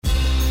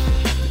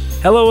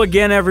Hello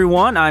again,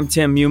 everyone. I'm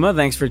Tim Muma.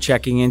 Thanks for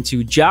checking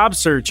into Job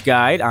Search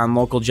Guide on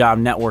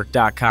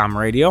localjobnetwork.com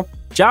radio.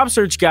 Job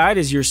Search Guide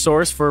is your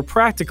source for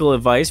practical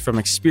advice from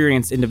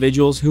experienced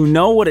individuals who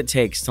know what it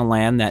takes to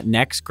land that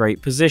next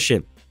great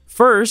position.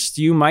 First,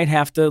 you might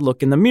have to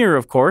look in the mirror,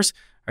 of course.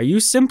 Are you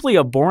simply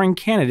a boring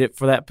candidate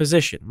for that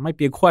position? It might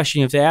be a question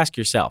you have to ask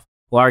yourself.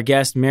 Well, our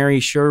guest, Mary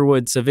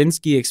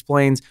Sherwood-Savinsky,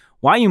 explains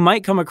why you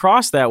might come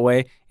across that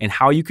way and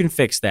how you can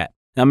fix that.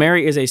 Now,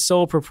 Mary is a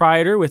sole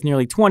proprietor with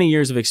nearly 20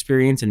 years of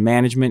experience in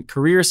management,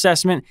 career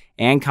assessment,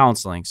 and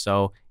counseling,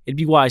 so it'd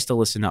be wise to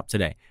listen up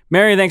today.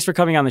 Mary, thanks for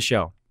coming on the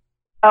show.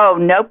 Oh,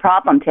 no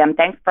problem, Tim.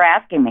 Thanks for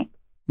asking me.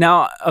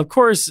 Now, of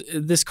course,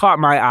 this caught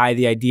my eye,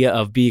 the idea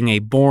of being a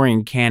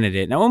boring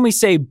candidate. Now, when we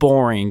say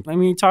boring, I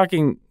mean, you're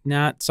talking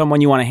not someone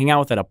you want to hang out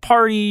with at a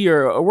party,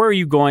 or where are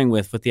you going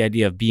with the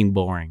idea of being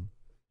boring?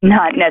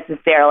 Not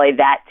necessarily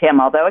that, Tim,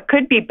 although it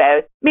could be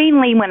both.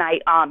 Mainly when I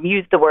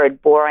used the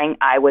word boring,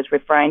 I was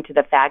referring to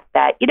the fact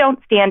that you don't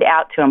stand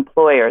out to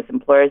employers.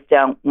 Employers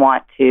don't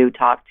want to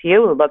talk to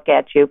you or look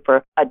at you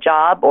for a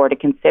job or to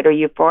consider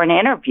you for an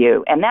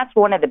interview. And that's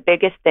one of the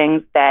biggest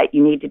things that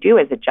you need to do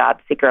as a job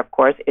seeker, of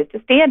course, is to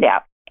stand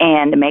out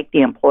and to make the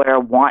employer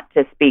want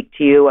to speak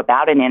to you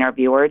about an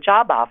interview or a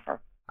job offer.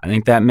 I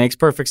think that makes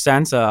perfect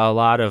sense. A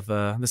lot of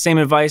the same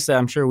advice that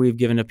I'm sure we've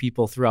given to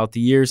people throughout the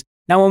years.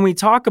 Now, when we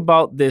talk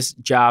about this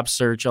job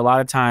search, a lot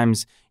of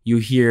times you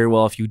hear,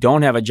 well, if you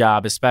don't have a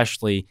job,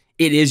 especially,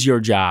 it is your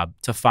job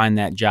to find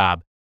that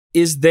job.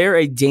 Is there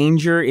a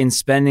danger in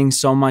spending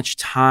so much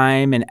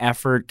time and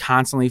effort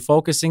constantly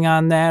focusing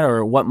on that,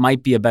 or what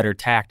might be a better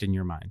tact in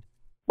your mind?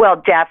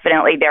 Well,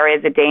 definitely there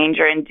is a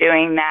danger in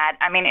doing that.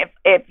 I mean,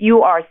 if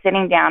you are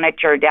sitting down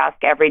at your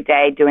desk every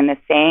day doing the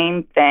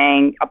same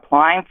thing,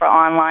 applying for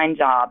online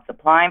jobs,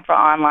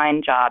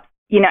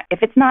 you know,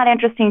 if it's not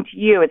interesting to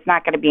you, it's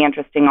not going to be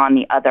interesting on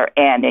the other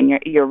end, and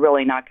you're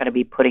really not going to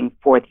be putting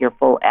forth your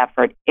full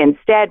effort.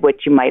 Instead,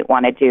 what you might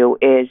want to do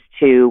is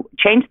to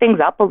change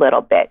things up a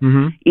little bit.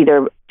 Mm-hmm.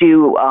 Either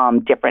do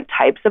different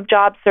types of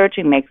job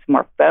searching, make some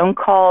more phone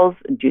calls,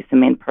 do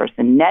some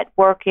in-person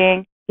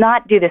networking,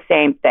 not do the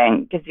same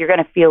thing, because you're going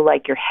to feel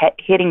like you're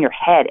hitting your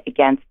head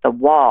against the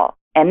wall,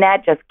 and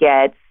that just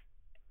gets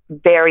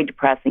very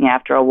depressing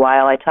after a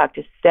while. I talk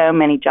to so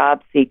many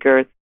job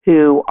seekers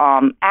who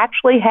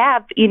actually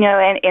have, you know,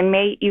 and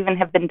may even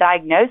have been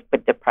diagnosed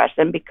with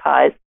depression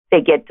because they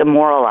get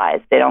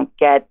demoralized. They don't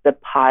get the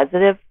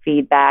positive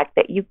feedback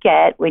that you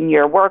get when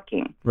you're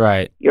working.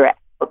 Right. You're out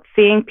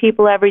seeing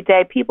people every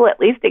day. People at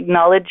least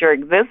acknowledge your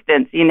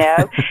existence, you know.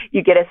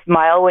 You get a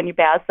smile when you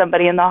pass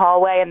somebody in the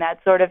hallway and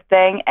that sort of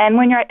thing. And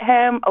when you're at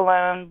home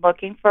alone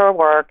looking for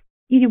work,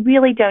 you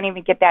really don't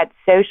even get that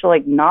social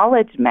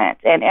acknowledgement.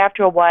 And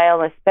after a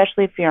while,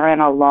 especially if you're in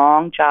a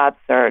long job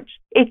search,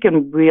 it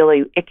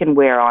can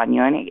wear on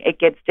you, and it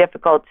gets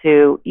difficult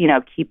to, you know,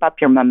 keep up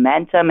your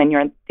momentum and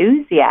your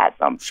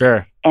enthusiasm.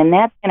 Sure. And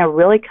that's going to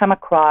really come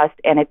across,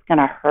 and it's going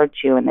to hurt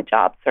you in the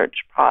job search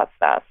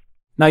process.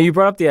 Now, you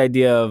brought up the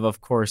idea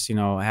of course, you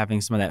know,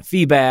 having some of that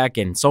feedback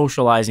and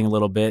socializing a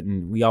little bit.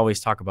 And we always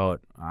talk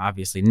about,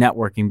 obviously,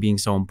 networking being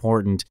so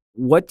important.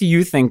 What do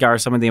you think are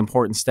some of the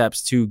important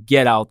steps to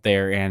get out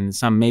there and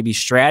some maybe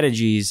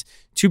strategies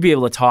to be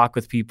able to talk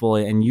with people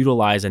and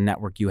utilize a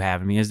network you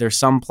have? I mean, is there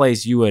some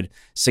place you would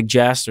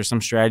suggest or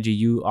some strategy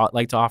you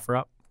like to offer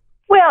up?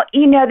 Well,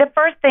 you know, the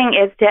first thing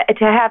is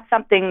to have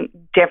something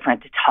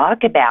different to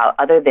talk about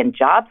other than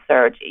job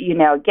search. You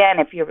know, again,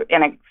 if you're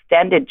in an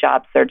extended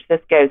job search,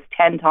 this goes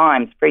 10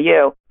 times for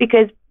you,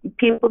 because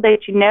people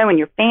that you know in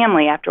your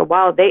family, after a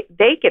while, they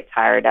get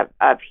tired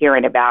of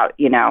hearing about,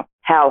 you know,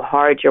 how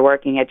hard you're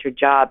working at your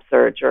job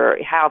search or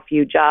how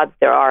few jobs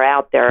there are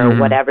out there or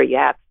whatever you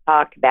have to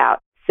talk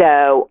about.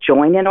 So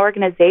join an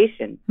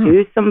organization,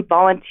 do some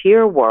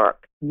volunteer work.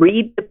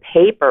 Read the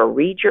paper,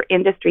 read your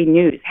industry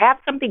news, have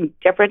something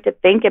different to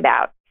think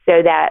about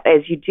so that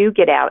as you do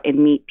get out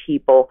and meet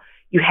people,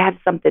 you have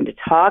something to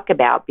talk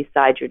about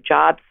besides your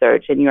job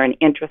search, and you're an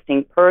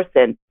interesting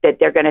person that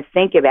they're going to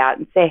think about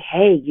and say,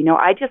 hey, you know,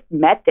 I just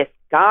met this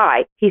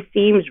guy. He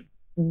seems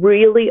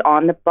really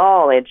on the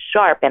ball and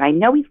sharp, and I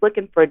know he's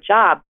looking for a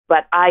job,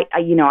 but I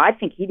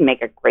think he'd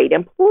make a great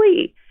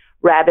employee.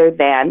 Rather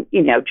than,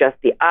 you know, just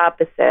the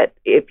opposite.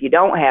 If you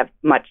don't have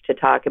much to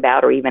talk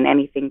about or even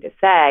anything to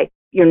say,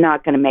 you're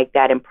not going to make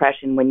that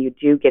impression when you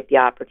do get the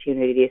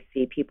opportunity to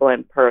see people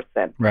in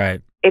person.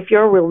 Right. If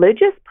you're a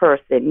religious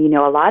person, you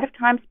know, a lot of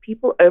times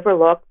people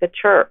overlook the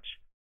church.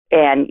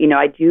 And, you know,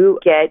 I do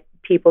get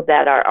people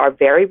that are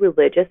very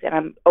religious, and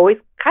I'm always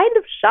kind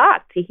of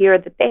shocked to hear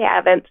that they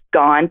haven't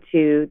gone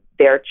to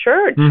their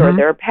church or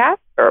their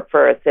pastor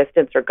for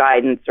assistance or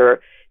guidance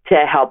or to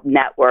help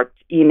network.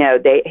 You know,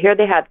 they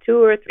have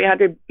 200 or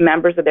 300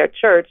 members of their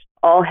church,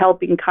 all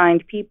helping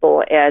kind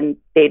people, and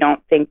they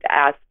don't think to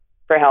ask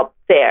for help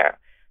there.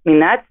 I mean,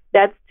 that's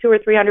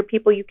 200 or 300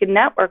 people you can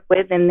network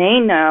with, and they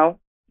know,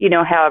 you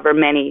know, however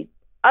many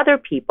other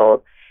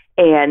people.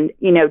 And,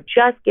 you know,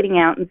 just getting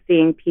out and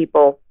seeing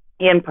people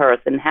in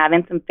person,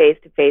 having some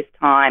face-to-face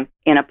time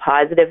in a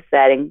positive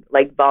setting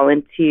like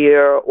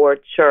volunteer or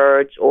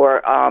church or,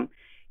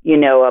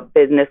 a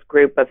business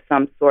group of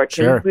some sort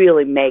can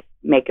really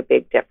make a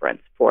big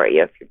difference for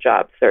you if you're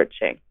job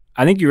searching.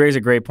 I think you raise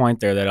a great point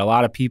there that a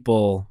lot of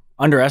people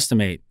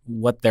underestimate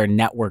what their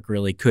network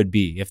really could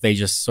be if they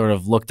just sort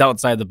of looked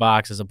outside the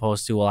box as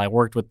opposed to, well, I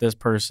worked with this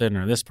person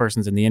or this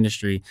person's in the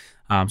industry.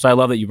 So I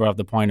love that you brought up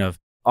the point of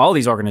all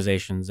these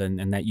organizations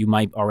and that you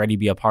might already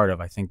be a part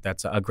of. I think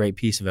that's a great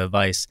piece of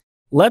advice.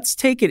 Let's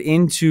take it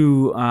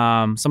into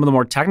some of the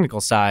more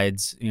technical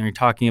sides. You're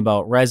talking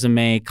about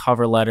resume,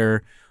 cover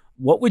letter.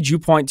 What would you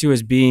point to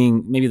as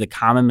being maybe the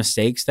common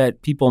mistakes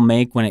that people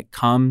make when it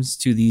comes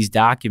to these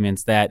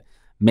documents that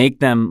make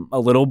them a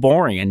little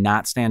boring and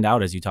not stand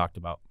out, as you talked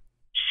about?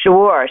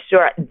 Sure.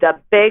 The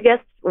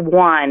biggest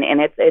one,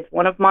 and it's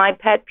one of my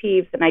pet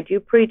peeves, and I do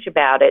preach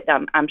about it.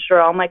 I'm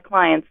sure all my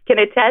clients can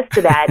attest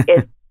to that,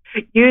 is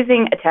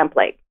using a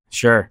template.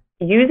 Sure.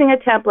 Using a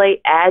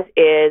template as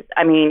is.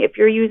 I mean, if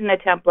you're using a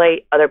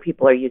template, other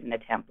people are using a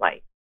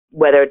template,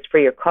 whether it's for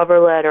your cover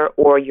letter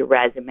or your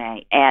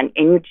resume. And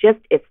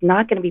it's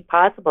not going to be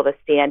possible to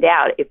stand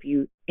out if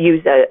you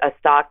use a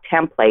stock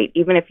template.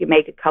 Even if you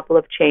make a couple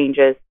of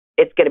changes,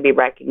 it's going to be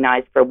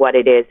recognized for what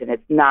it is, and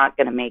it's not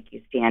going to make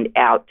you stand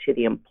out to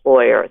the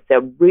employer.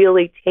 So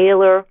really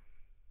tailor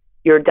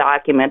your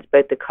documents,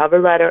 both the cover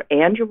letter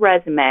and your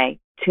resume,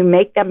 to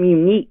make them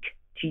unique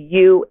to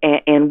you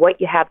and what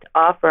you have to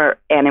offer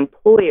an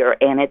employer.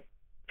 And it's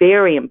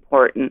very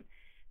important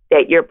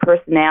that your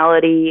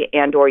personality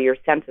and or your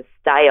sense of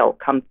style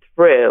come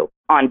through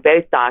on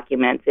both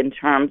documents in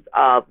terms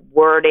of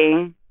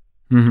wording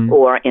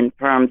or in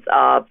terms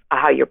of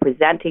how you're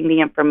presenting the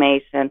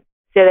information,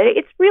 so that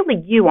it's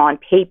really you on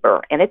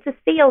paper. And it's a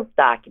sales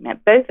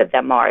document. Both of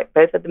them are.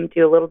 Both of them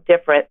do a little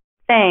different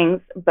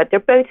things, but they're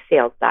both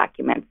sales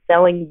documents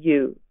selling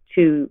you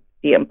to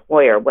the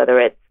employer, whether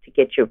it's to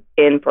get you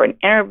in for an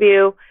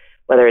interview,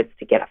 whether it's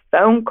to get a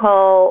phone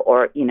call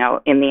or, in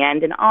the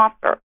end, an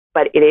offer.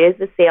 But it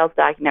is a sales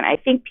document. I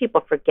think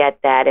people forget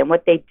that. And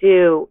what they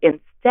do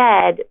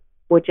instead,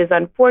 which is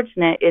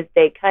unfortunate, is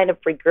they kind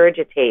of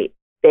regurgitate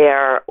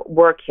their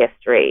work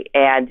history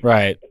and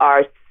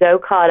are so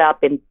caught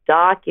up in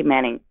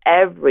documenting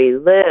every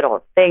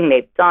little thing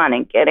they've done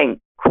and getting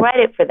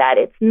credit for that.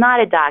 It's not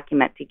a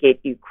document to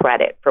get you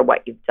credit for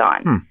what you've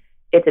done.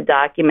 It's a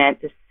document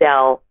to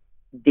sell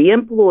the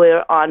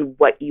employer on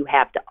what you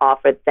have to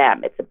offer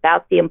them. It's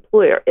about the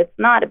employer. It's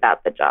not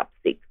about the job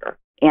seeker.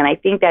 And I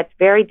think that's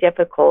very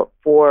difficult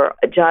for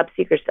job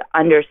seekers to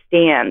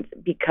understand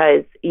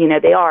because,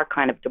 they are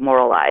kind of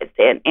demoralized.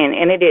 And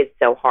it is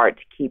so hard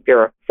to keep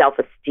your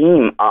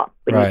self-esteem up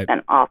when you've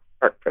been off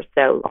work for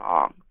so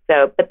long.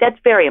 But that's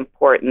very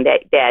important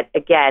that,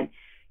 again,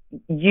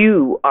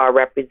 you are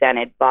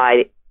represented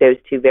by those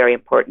two very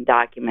important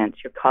documents,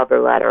 your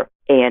cover letter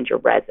and your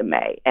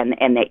resume, and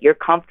that you're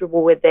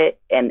comfortable with it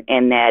and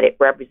that it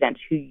represents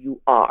who you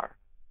are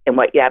and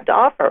what you have to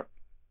offer.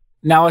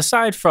 Now,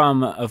 aside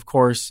from, of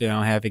course,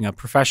 having a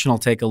professional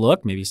take a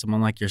look, maybe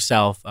someone like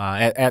yourself,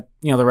 at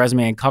the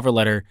resume and cover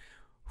letter,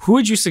 who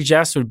would you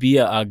suggest would be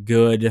a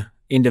good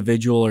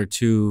individual or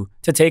two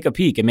to take a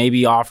peek and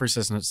maybe offer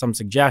some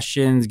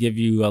suggestions, give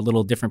you a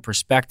little different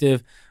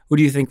perspective? Who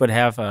do you think would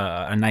have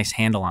a nice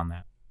handle on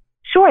that?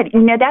 Sure.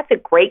 That's a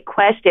great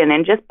question.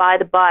 And just by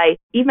the by,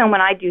 even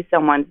when I do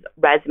someone's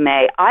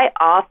resume, I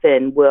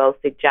often will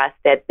suggest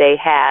that they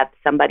have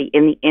somebody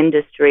in the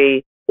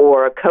industry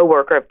or a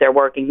coworker, if they're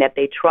working, that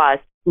they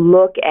trust,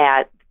 look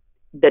at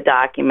the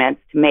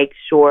documents to make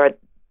sure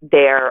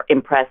they're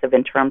impressive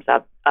in terms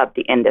of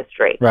the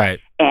industry. Right.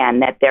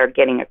 And that they're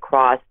getting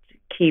across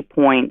key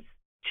points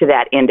to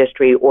that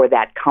industry or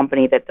that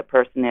company that the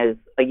person is,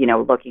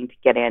 looking to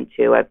get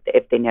into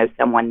if they know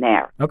someone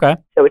there. Okay.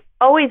 So it's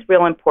always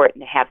real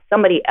important to have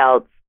somebody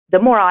else. The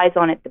more eyes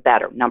on it, the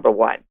better, number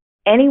one.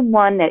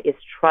 Anyone that is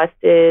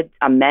trusted,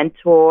 a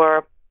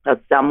mentor, of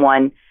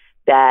someone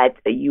that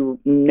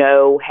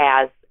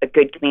has a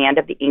good command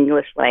of the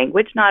English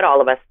language. Not all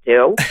of us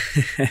do.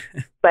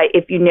 But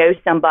if you know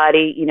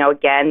somebody,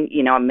 again,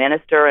 a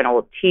minister, an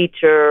old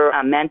teacher,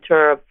 a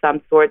mentor of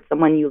some sort,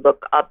 someone you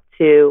look up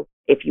to,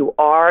 if you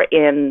are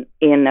in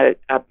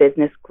a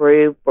business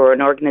group or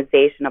an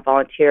organization, a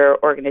volunteer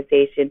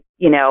organization,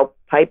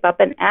 pipe up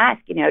and ask,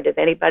 does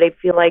anybody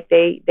feel like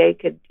they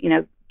could,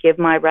 give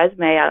my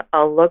resume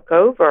a look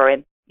over?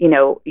 And,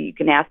 you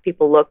can ask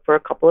people to look for a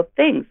couple of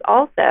things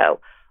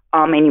also.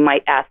 And you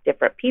might ask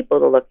different people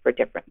to look for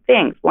different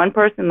things. One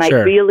person might be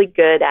really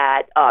good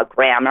at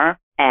grammar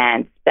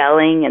and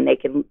spelling, and they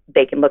can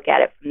look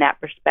at it from that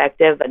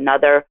perspective.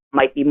 Another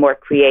might be more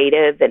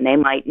creative, and they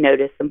might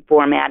notice some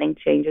formatting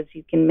changes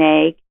you can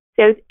make.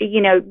 So,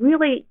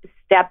 really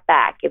step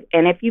back.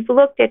 And if you've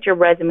looked at your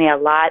resume a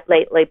lot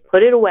lately,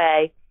 put it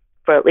away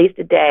for at least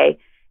a day,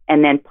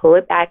 and then pull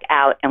it back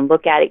out and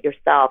look at it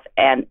yourself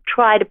and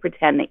try to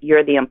pretend that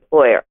you're the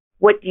employer.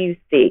 What do you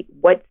see?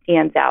 What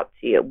stands out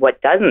to you?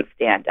 What doesn't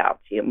stand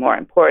out to you, more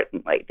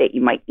importantly, that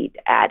you might need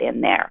to add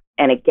in there?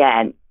 And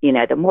again,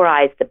 the more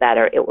eyes, the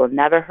better. It will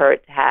never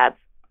hurt to have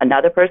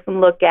another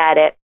person look at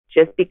it.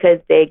 Just because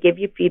they give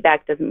you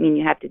feedback doesn't mean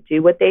you have to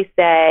do what they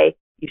say.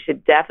 You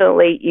should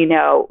definitely,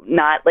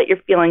 not let your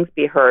feelings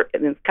be hurt.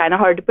 And it's kind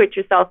of hard to put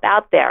yourself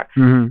out there.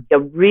 Mm-hmm. You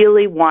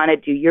really want to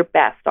do your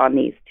best on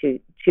these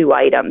two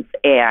items.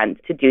 And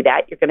to do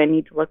that, you're going to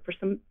need to look for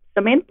some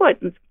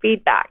input and some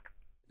feedback.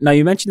 Now,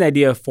 you mentioned the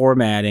idea of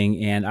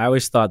formatting, and I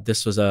always thought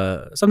this was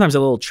sometimes a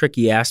little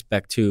tricky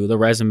aspect to the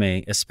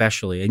resume,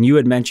 especially. And you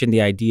had mentioned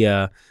the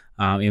idea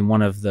in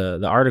one of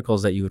the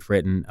articles that you had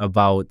written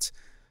about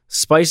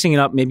spicing it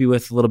up maybe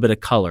with a little bit of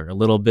color, a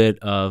little bit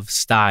of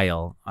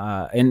style.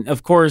 And,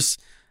 of course,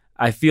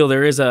 I feel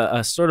there is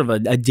a sort of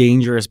a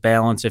dangerous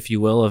balance, if you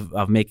will,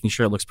 of making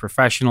sure it looks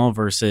professional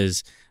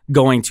versus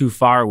going too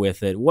far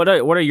with it. What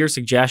are your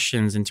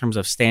suggestions in terms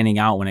of standing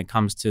out when it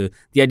comes to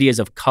the ideas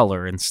of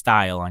color and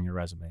style on your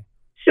resume?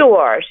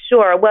 Sure.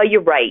 Well,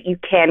 you're right. You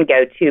can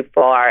go too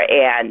far,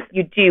 and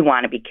you do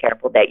want to be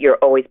careful that you're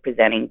always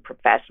presenting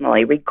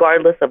professionally,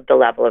 regardless of the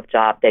level of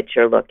job that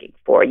you're looking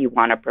for. You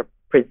want to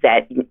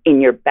present in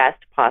your best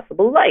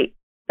possible light.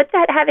 But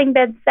that having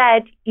been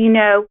said,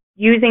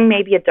 using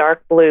maybe a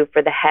dark blue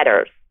for the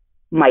headers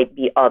might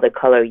be all the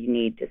color you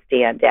need to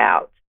stand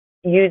out.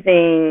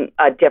 Using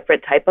a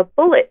different type of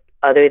bullet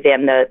other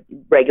than the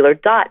regular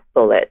dot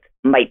bullet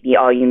might be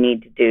all you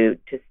need to do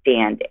to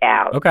stand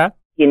out. Okay.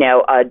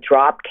 A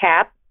drop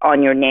cap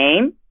on your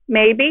name,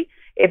 maybe,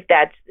 if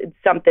that's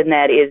something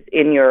that is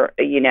in your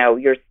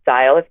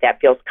style, if that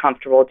feels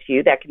comfortable to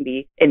you, that can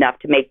be enough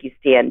to make you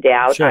stand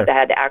out. Sure. I've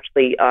had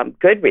actually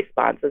good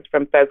responses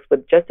from folks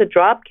with just a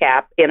drop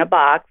cap in a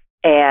box,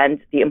 and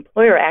the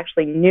employer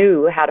actually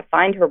knew how to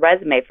find her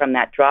resume from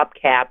that drop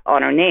cap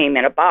on her name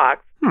in a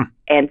box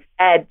and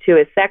said to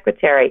his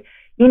secretary,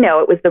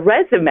 it was the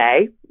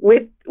resume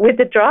with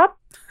the drop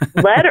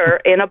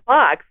letter in a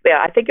box.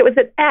 I think it was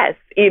an S,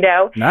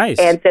 Nice.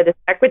 And so the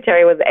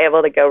secretary was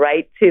able to go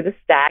right to the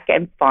stack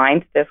and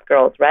find this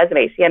girl's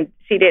resume.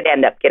 She did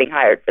end up getting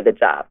hired for the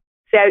job.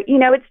 So,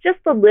 it's just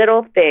the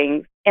little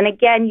things. And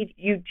again,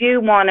 you do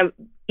want to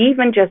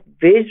even just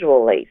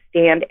visually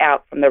stand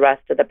out from the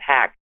rest of the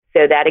pack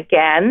so that,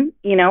 again,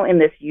 in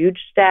this huge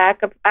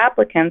stack of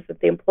applicants that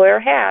the employer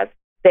has,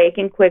 they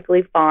can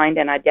quickly find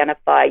and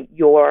identify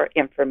your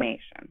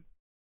information.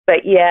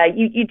 But yeah,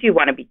 you do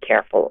want to be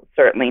careful,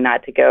 certainly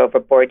not to go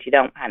overboard. You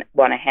don't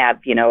want to have,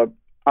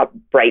 a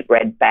bright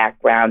red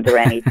background or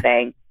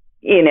anything,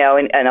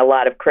 and a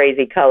lot of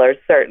crazy colors,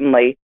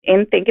 certainly.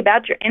 And think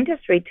about your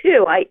industry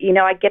too. I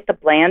get the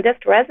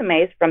blandest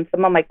resumes from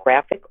some of my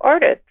graphic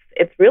artists.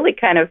 It's really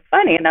kind of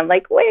funny. And I'm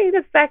like, wait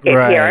a second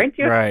here, aren't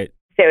you? Right.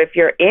 So if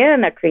you're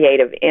in a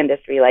creative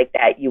industry like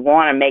that, you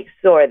want to make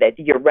sure that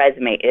your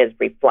resume is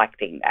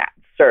reflecting that,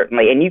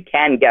 certainly. And you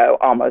can go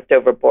almost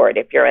overboard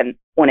if you're in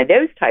one of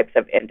those types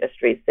of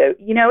industries. So,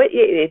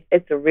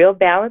 it's a real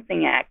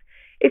balancing act.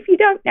 If you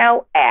don't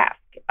know, ask.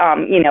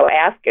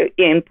 Ask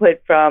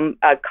input from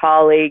a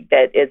colleague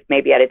that is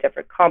maybe at a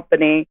different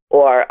company,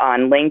 or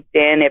on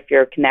LinkedIn if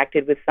you're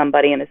connected with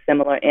somebody in a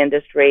similar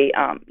industry.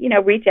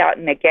 Reach out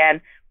and,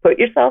 again, put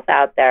yourself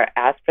out there,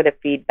 ask for the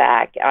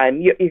feedback.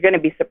 You're going to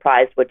be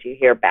surprised what you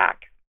hear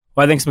back.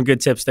 Well, I think some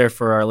good tips there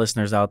for our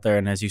listeners out there.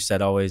 And as you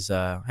said, always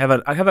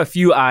have a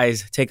few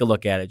eyes take a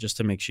look at it just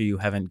to make sure you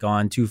haven't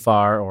gone too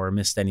far or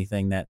missed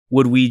anything that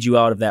would weed you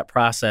out of that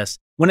process.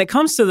 When it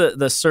comes to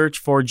the search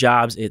for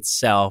jobs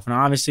itself, and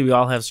obviously we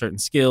all have certain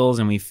skills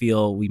and we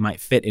feel we might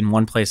fit in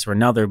one place or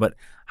another, but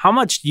how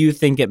much do you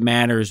think it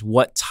matters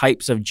what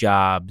types of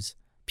jobs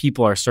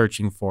people are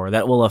searching for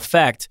that will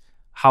affect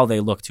how they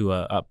look to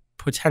a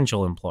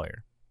potential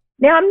employer?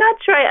 Now, I'm not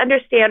sure I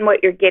understand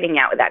what you're getting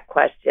at with that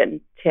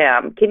question,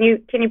 Tim. Can you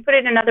put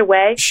it another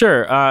way?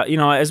 Sure.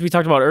 As we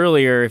talked about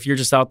earlier, if you're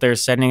just out there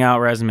sending out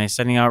resumes,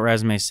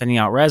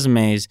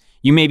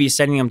 you may be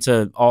sending them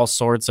to all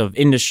sorts of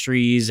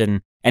industries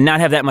and not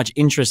have that much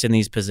interest in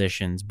these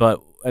positions. But,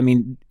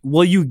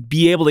 will you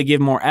be able to give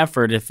more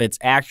effort if it's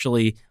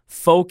actually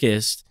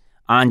focused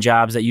on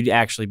jobs that you'd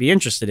actually be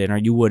interested in or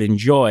you would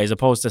enjoy, as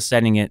opposed to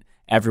sending it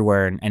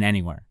everywhere and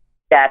anywhere?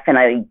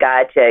 Definitely.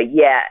 Gotcha.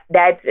 Yeah,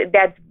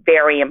 that's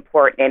very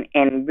important.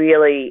 And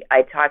really,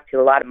 I talk to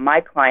a lot of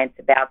my clients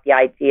about the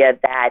idea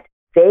that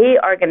they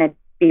are going to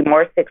be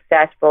more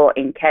successful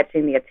in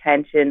catching the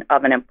attention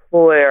of an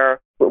employer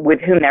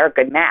with whom they're a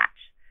good match.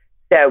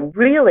 So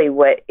really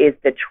what is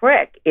the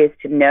trick is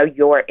to know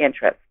your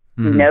interests.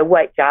 Mm-hmm. Know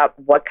what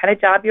kind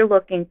of job you're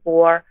looking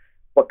for,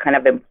 what kind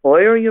of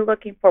employer you're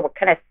looking for, what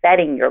kind of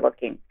setting you're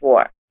looking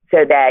for,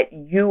 so that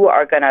you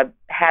are going to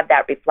have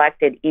that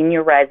reflected in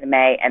your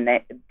resume, and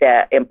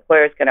the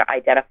employer is going to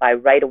identify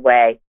right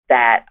away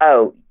that,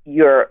 oh,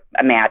 you're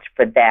a match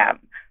for them.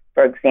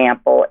 For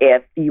example,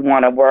 if you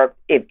want to work,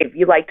 if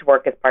you like to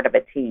work as part of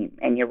a team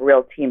and you're a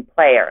real team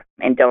player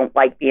and don't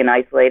like being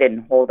isolated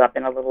and holed up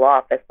in a little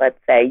office, let's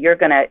say, you're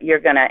gonna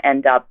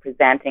end up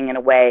presenting in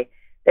a way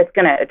that's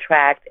going to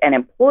attract an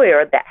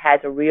employer that has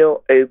a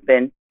real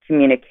open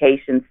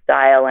communication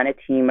style and a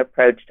team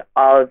approach to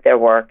all of their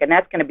work. And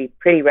that's going to be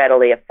pretty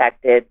readily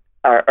affected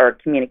or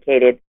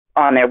communicated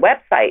on their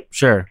website.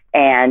 Sure.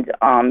 And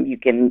you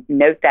can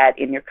note that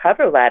in your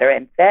cover letter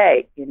and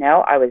say,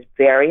 I was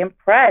very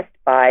impressed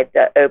by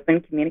the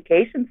open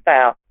communication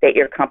style that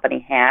your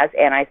company has.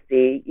 And I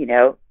see,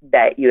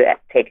 that you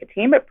take a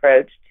team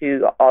approach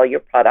to all your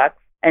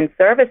products and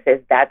services.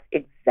 That's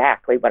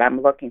exactly what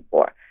I'm looking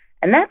for.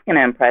 And that's going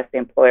to impress the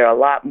employer a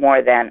lot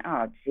more than,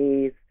 oh,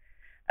 geez,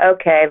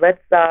 okay, let's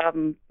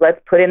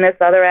put in this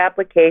other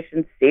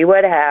application, see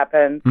what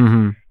happens.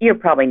 Mm-hmm. You're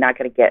probably not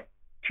going to get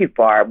too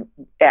far,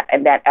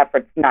 and that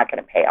effort's not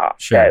going to pay off.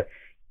 Sure. So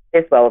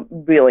this will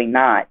really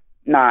not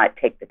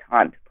take the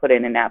time to put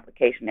in an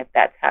application if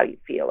that's how you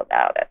feel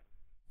about it.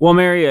 Well,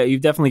 Mary,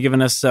 you've definitely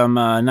given us some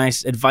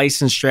nice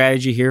advice and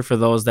strategy here for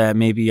those that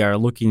maybe are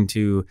looking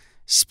to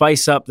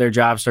spice up their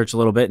job search a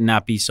little bit and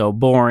not be so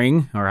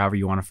boring, or however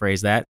you want to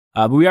phrase that.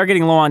 But we are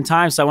getting low on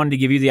time, so I wanted to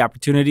give you the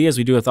opportunity, as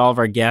we do with all of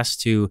our guests,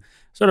 to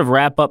sort of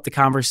wrap up the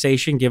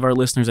conversation, give our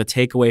listeners a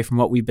takeaway from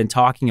what we've been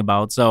talking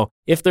about. So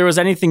if there was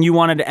anything you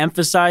wanted to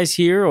emphasize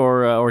here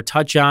or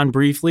touch on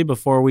briefly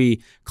before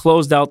we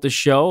closed out the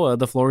show,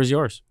 the floor is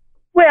yours.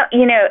 Well,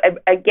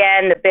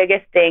 again, the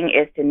biggest thing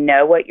is to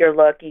know what you're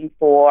looking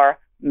for.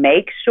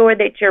 Make sure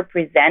that you're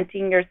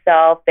presenting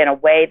yourself in a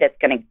way that's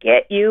going to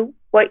get you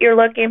what you're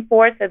looking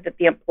for, so that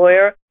the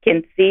employer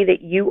can see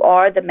that you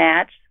are the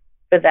match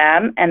for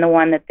them and the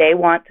one that they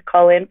want to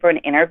call in for an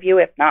interview,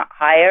 if not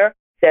hire.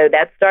 So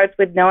that starts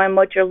with knowing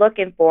what you're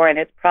looking for, and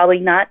it's probably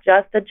not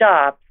just a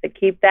job. So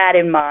keep that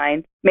in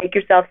mind. Make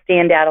yourself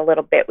stand out a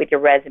little bit with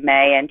your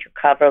resume and your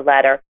cover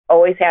letter.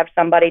 Always have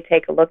somebody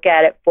take a look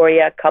at it for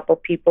you, a couple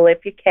people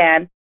if you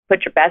can.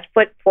 Put your best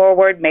foot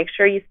forward. Make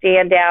sure you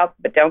stand out,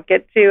 but don't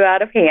get too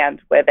out of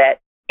hand with it.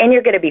 And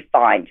you're going to be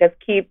fine. Just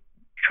keep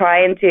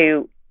trying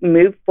to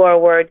move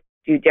forward,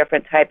 do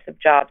different types of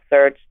job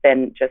search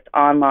than just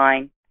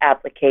online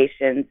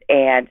applications,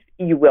 and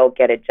you will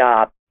get a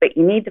job. But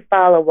you need to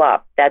follow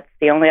up. That's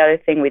the only other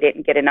thing we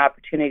didn't get an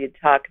opportunity to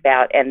talk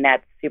about, and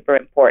that's super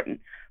important.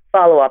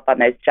 Follow up on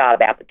those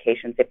job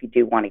applications if you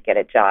do want to get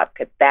a job,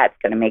 because that's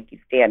going to make you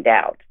stand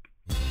out.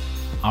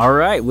 All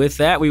right. With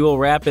that, we will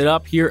wrap it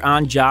up here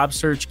on Job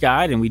Search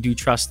Guide, and we do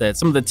trust that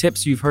some of the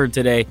tips you've heard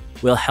today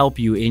will help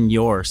you in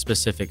your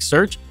specific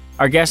search.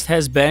 Our guest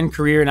has been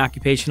career and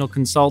occupational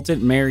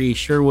consultant Mary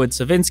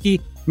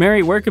Sherwood-Savinsky.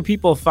 Mary, where can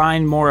people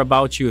find more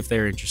about you if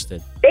they're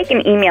interested? They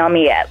can email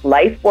me at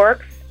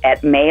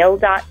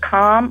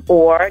lifeworks@mail.com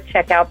or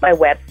check out my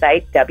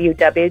website,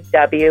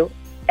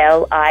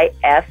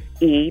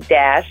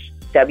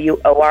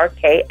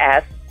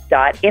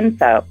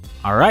 www.life-works.info.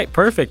 All right,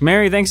 perfect.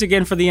 Mary, thanks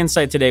again for the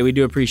insight today. We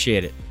do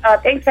appreciate it.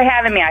 Thanks for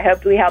having me. I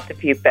hope we helped a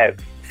few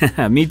folks.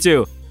 Me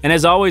too. And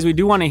as always, we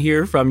do want to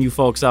hear from you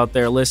folks out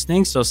there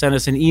listening, so send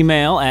us an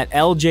email at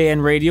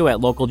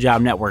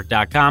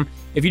ljnradio@localjobnetwork.com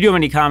if you do have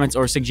any comments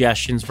or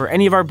suggestions for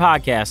any of our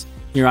podcasts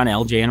here on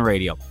LJN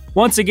Radio.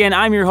 Once again,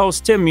 I'm your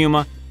host, Tim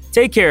Muma.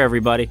 Take care,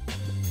 everybody.